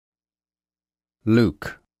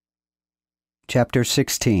Luke chapter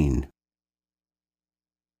 16.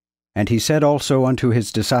 And he said also unto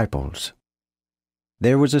his disciples,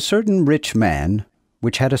 There was a certain rich man,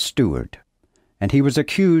 which had a steward, and he was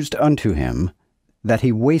accused unto him, that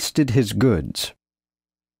he wasted his goods.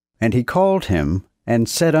 And he called him, and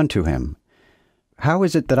said unto him, How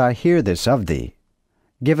is it that I hear this of thee?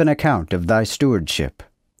 Give an account of thy stewardship,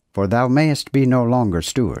 for thou mayest be no longer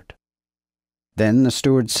steward. Then the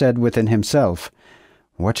steward said within himself,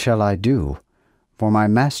 What shall I do? For my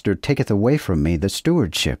master taketh away from me the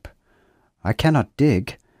stewardship. I cannot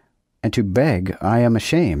dig, and to beg I am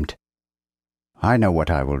ashamed. I know what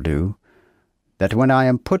I will do, that when I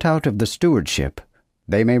am put out of the stewardship,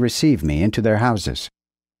 they may receive me into their houses.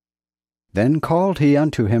 Then called he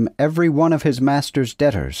unto him every one of his master's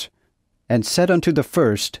debtors, and said unto the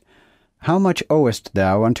first, How much owest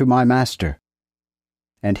thou unto my master?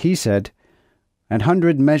 And he said,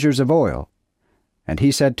 100 measures of oil. And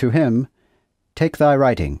he said to him, Take thy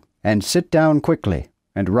writing, and sit down quickly,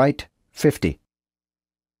 and write 50.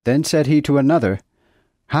 Then said he to another,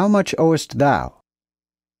 How much owest thou?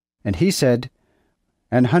 And he said,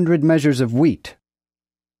 100 measures of wheat.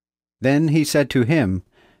 Then he said to him,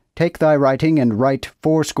 Take thy writing, and write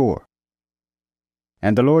 80.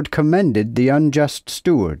 And the Lord commended the unjust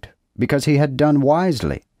steward, because he had done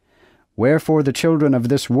wisely. Wherefore the children of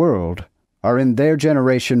this world are in their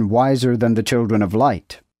generation wiser than the children of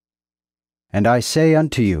light. And I say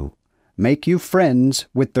unto you, Make you friends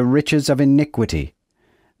with the riches of iniquity,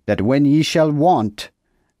 that when ye shall want,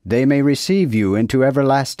 they may receive you into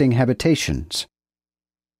everlasting habitations.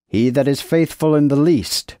 He that is faithful in the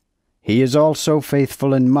least, he is also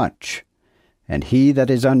faithful in much, and he that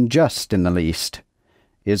is unjust in the least,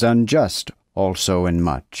 is unjust also in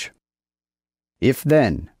much. If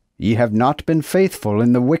then ye have not been faithful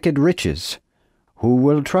in the wicked riches, who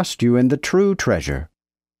will trust you in the true treasure?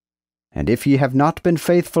 And if ye have not been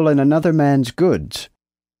faithful in another man's goods,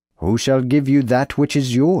 who shall give you that which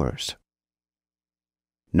is yours?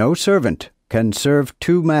 No servant can serve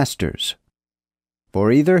 2 masters,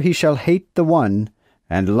 for either he shall hate the one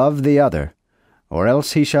and love the other, or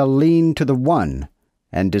else he shall lean to the one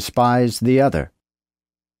and despise the other.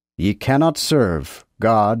 Ye cannot serve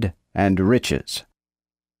God and riches.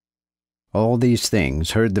 All these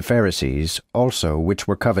things heard the Pharisees also which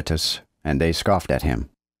were covetous, and they scoffed at him.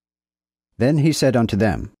 Then he said unto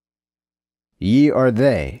them, Ye are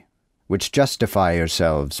they which justify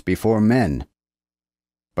yourselves before men,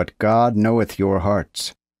 but God knoweth your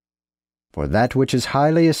hearts. For that which is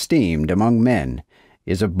highly esteemed among men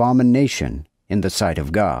is abomination in the sight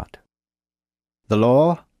of God. The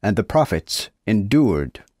law and the prophets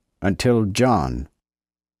endured until John.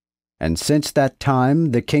 And since that time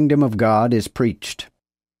the kingdom of God is preached,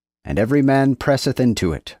 and every man presseth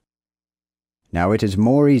into it. Now it is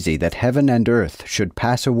more easy that heaven and earth should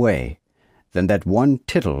pass away, than that one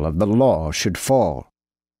tittle of the law should fall.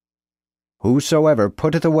 Whosoever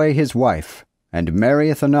putteth away his wife, and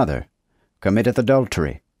marrieth another, committeth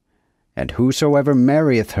adultery, and whosoever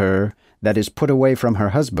marrieth her that is put away from her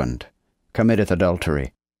husband, committeth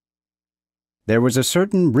adultery. There was a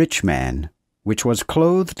certain rich man, which was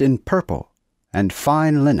clothed in purple, and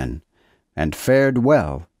fine linen, and fared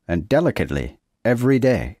well and delicately every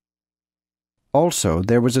day. Also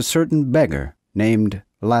there was a certain beggar named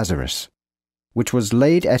Lazarus, which was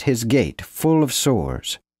laid at his gate full of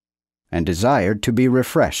sores, and desired to be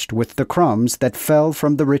refreshed with the crumbs that fell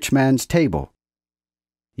from the rich man's table.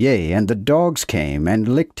 Yea, and the dogs came and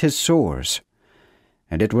licked his sores.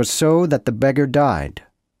 And it was so that the beggar died,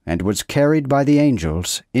 and was carried by the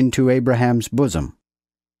angels into Abraham's bosom.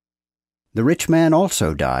 The rich man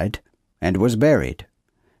also died, and was buried.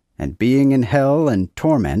 And being in hell and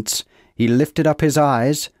torments, he lifted up his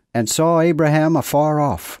eyes, and saw Abraham afar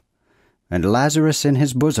off, and Lazarus in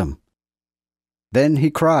his bosom. Then he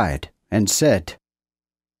cried, and said,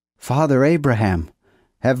 Father Abraham,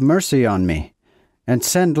 have mercy on me, and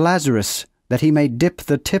send Lazarus, that he may dip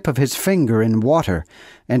the tip of his finger in water,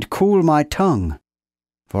 and cool my tongue,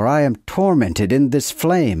 for I am tormented in this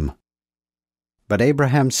flame. But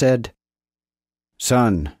Abraham said,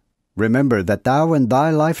 Son, remember that thou in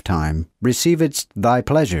thy lifetime receivedst thy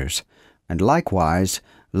pleasures, and likewise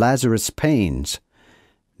Lazarus pains.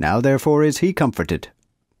 Now therefore is he comforted,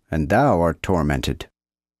 and thou art tormented.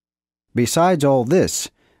 Besides all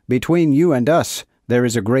this, between you and us there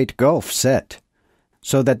is a great gulf set,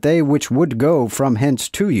 so that they which would go from hence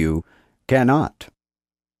to you cannot,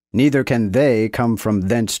 neither can they come from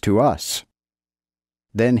thence to us.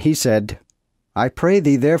 Then he said, I pray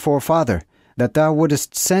thee therefore, Father, that thou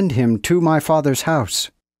wouldest send him to my father's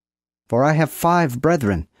house. For I have 5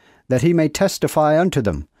 brethren, that he may testify unto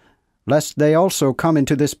them, lest they also come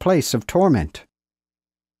into this place of torment.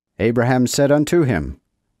 Abraham said unto him,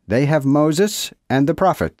 They have Moses and the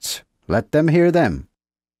prophets, let them hear them.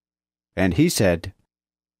 And he said,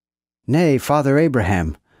 Nay, Father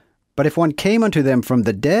Abraham, but if one came unto them from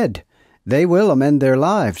the dead, they will amend their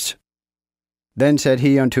lives. Then said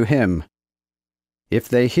he unto him, If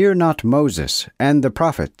they hear not Moses and the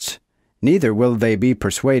prophets, neither will they be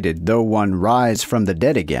persuaded though one rise from the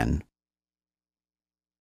dead again.